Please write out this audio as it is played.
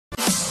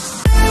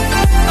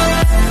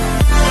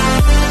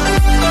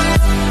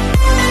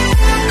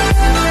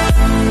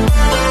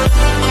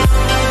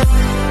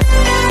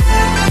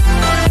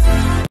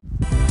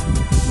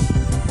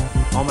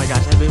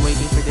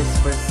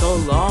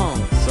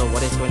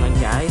on,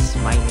 guys?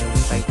 My name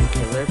is Titan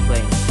Killer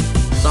playing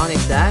Sonic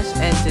Dash,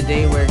 and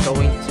today we're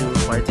going to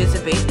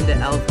participate in the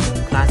Elf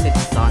Classic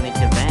Sonic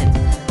event.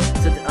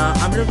 So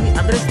I'm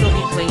gonna still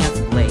be playing as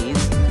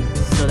Blaze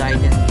so that I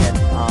can get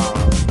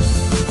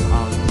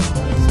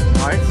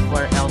parts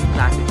for Elf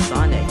Classic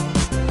Sonic.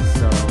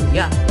 So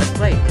yeah, let's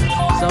play.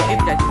 So if you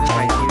guys enjoy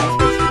my series,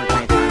 please support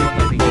my channel.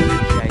 That'll be good if you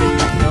guys do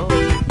so.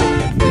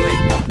 Let's do it.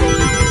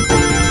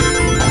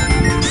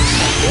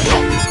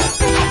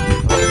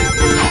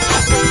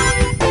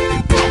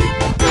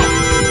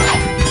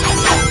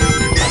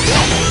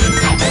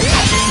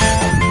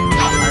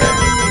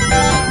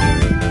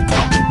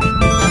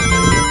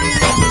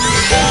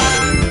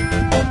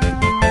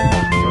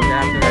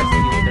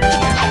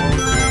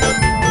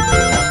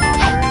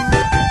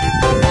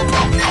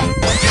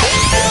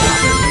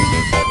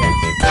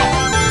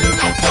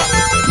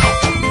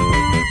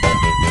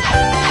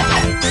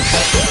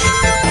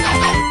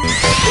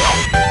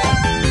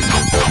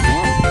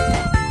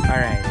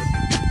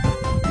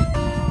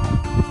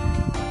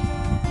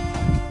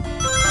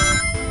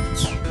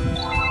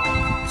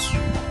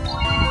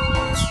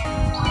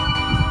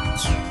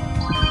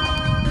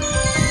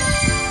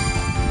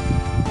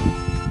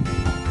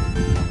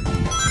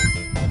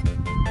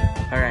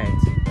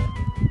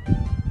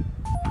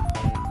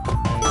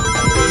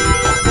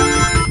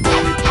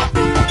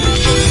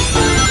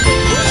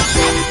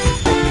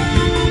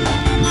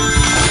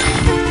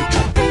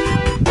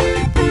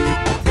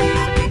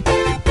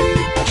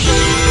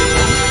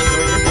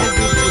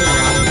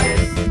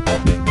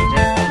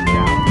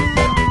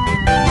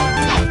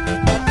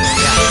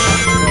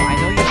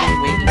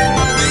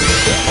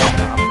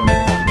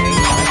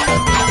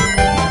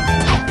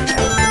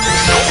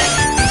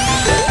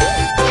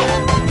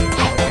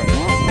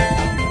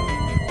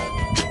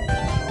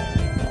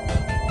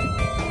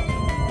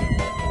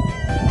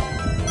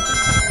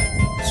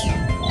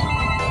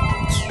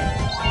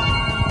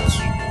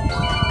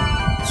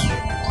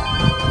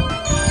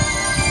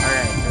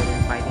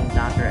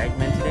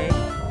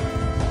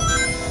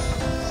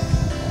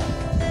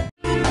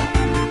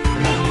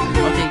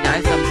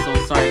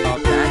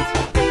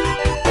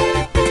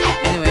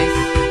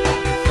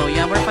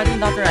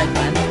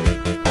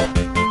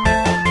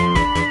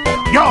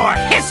 Your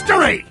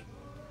history!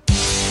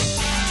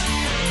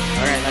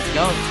 Alright, let's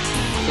go.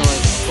 So,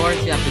 of course,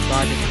 you have to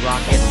dodge his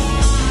rockets.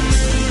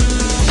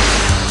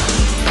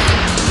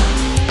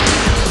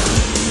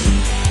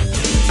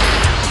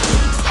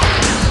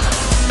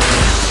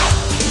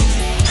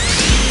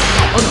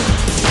 Oh no!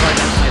 Sorry,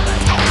 that's my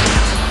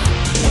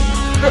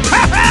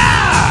bad.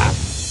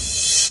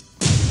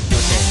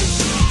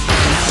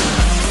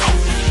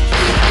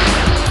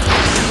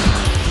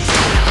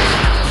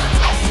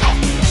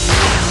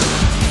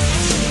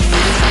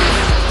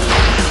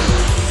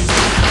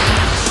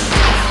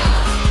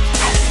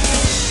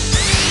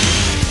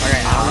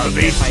 I'll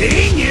be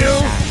seeing you!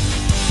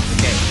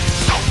 Okay.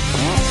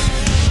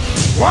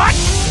 What?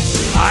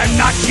 I'm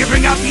not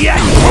giving up yet!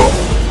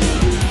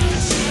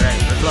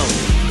 Alright, we're close.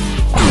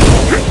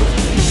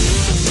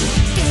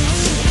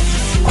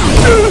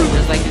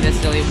 Just like in the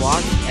silly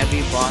walk,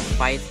 every boss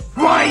fight.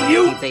 Why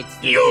you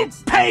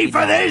hits pay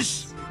for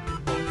this?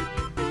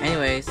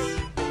 Anyways.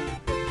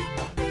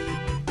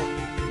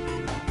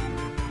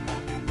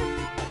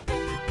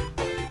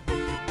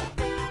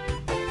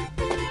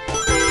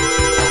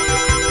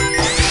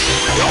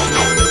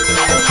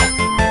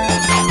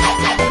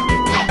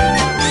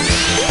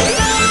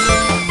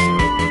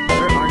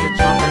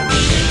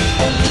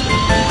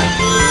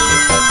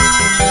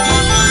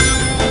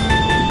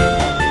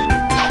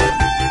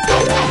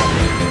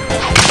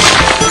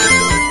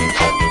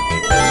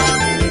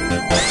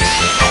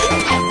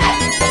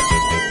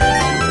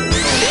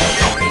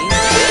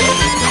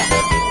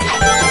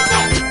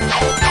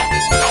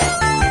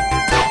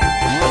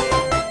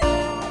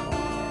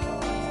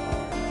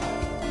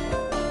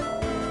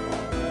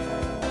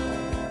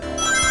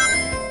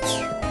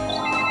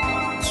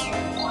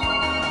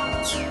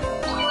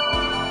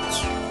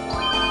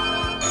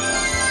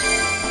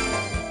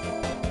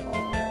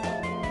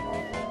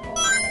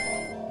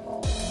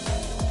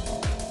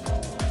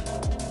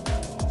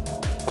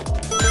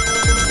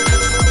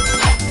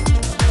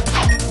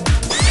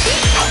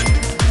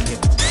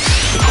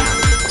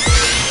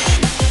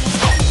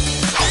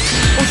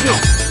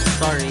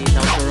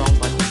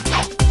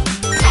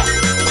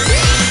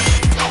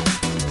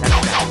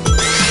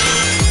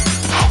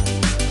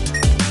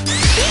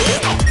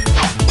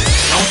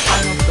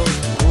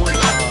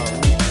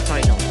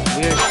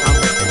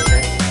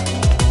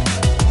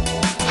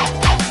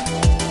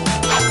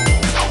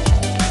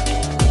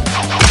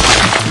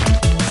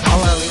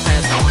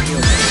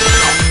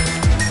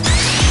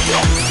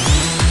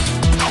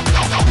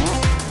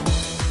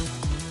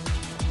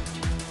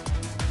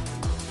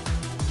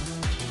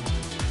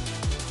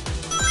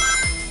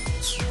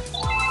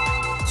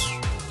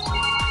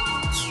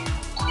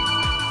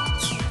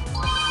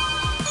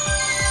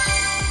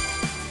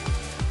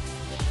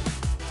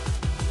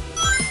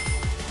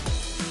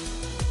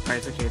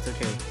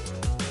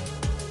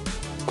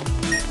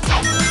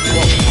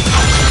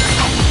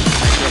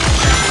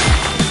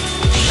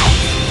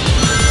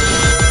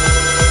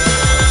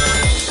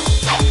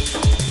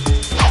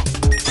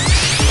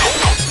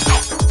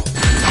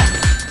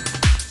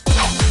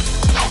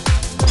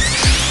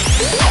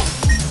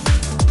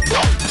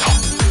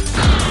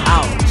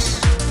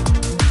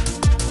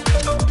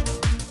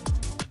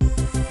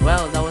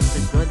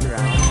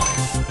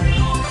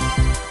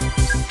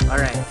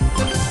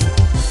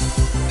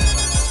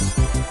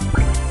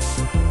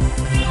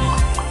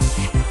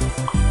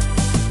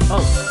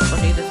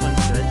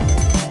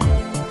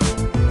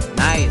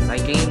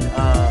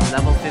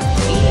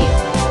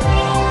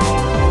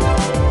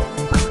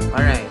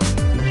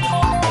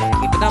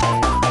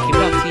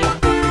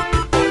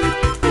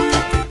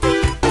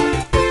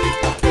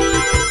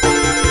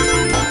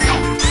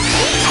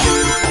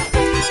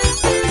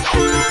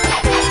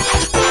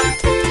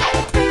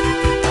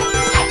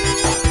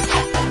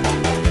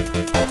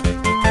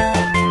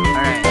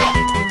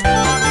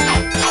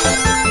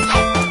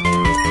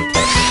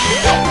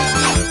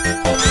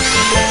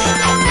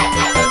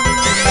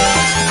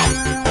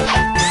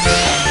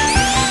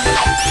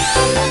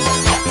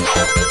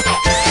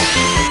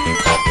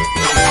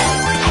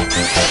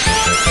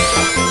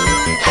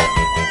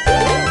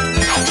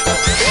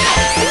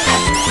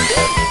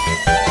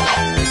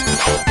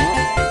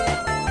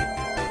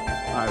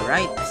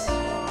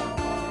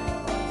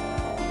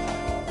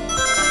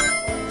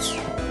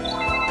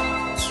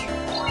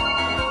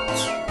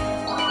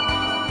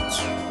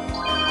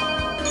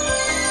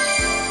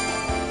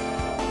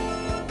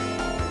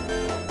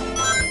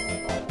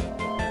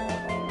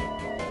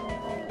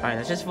 Alright,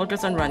 let's just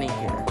focus on running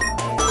here.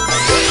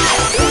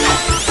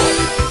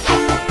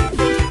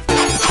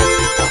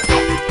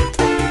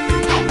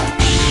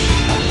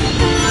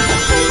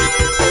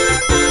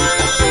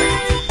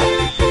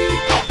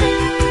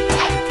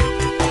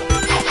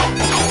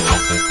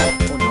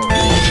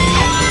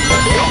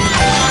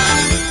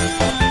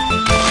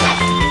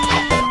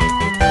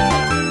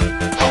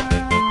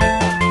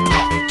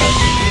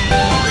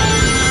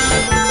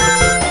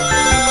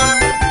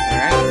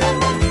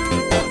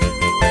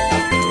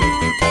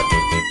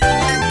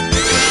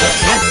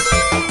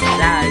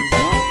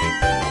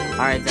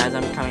 Alright, Zaz,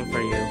 I'm coming for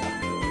you.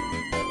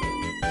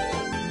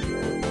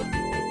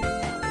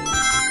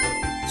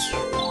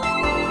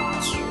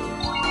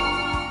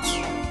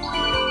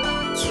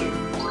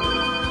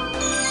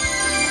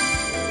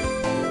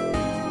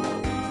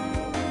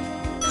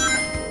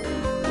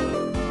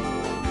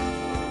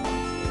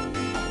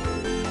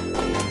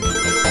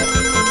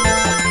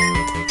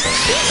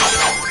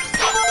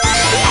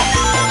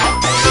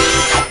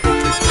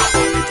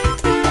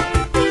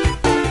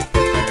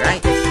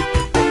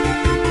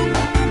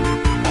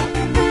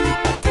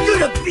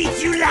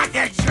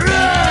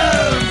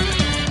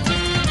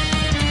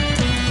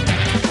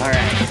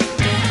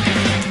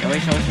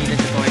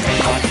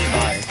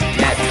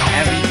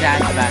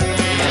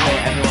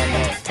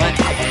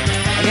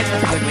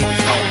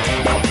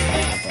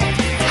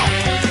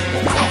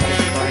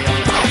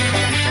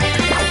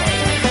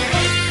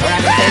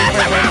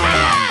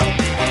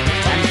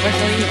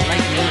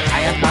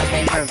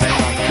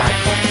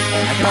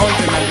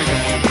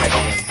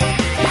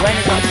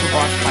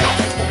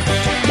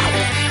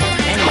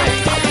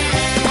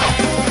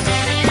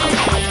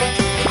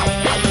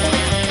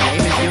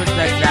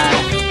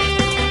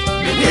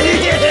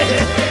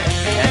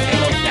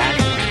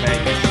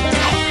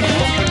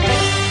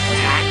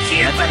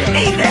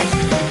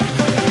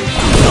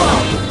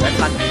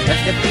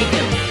 Let's defeat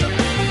him.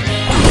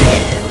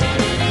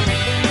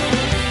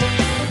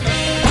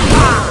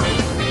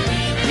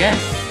 Yes!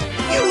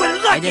 You were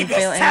lucky. I didn't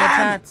fail any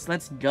attacks.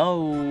 Let's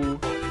go.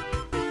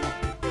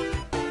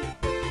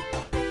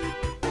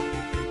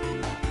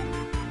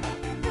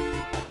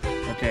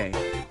 Okay.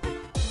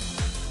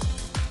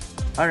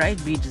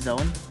 Alright, beach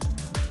zone.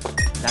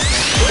 That's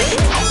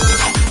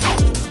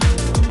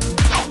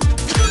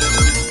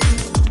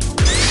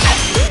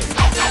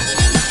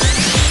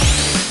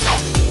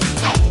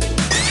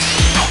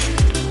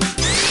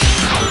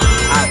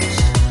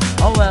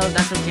oh well,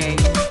 that's okay.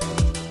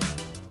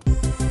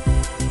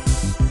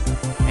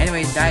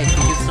 Anyways guys,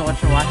 thank you so much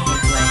for watching me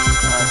playing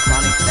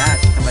Sonic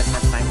Dash. Come back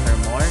next time for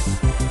more.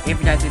 If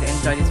you guys did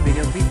enjoy this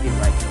video, please leave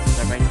a like and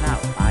subscribe right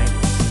now.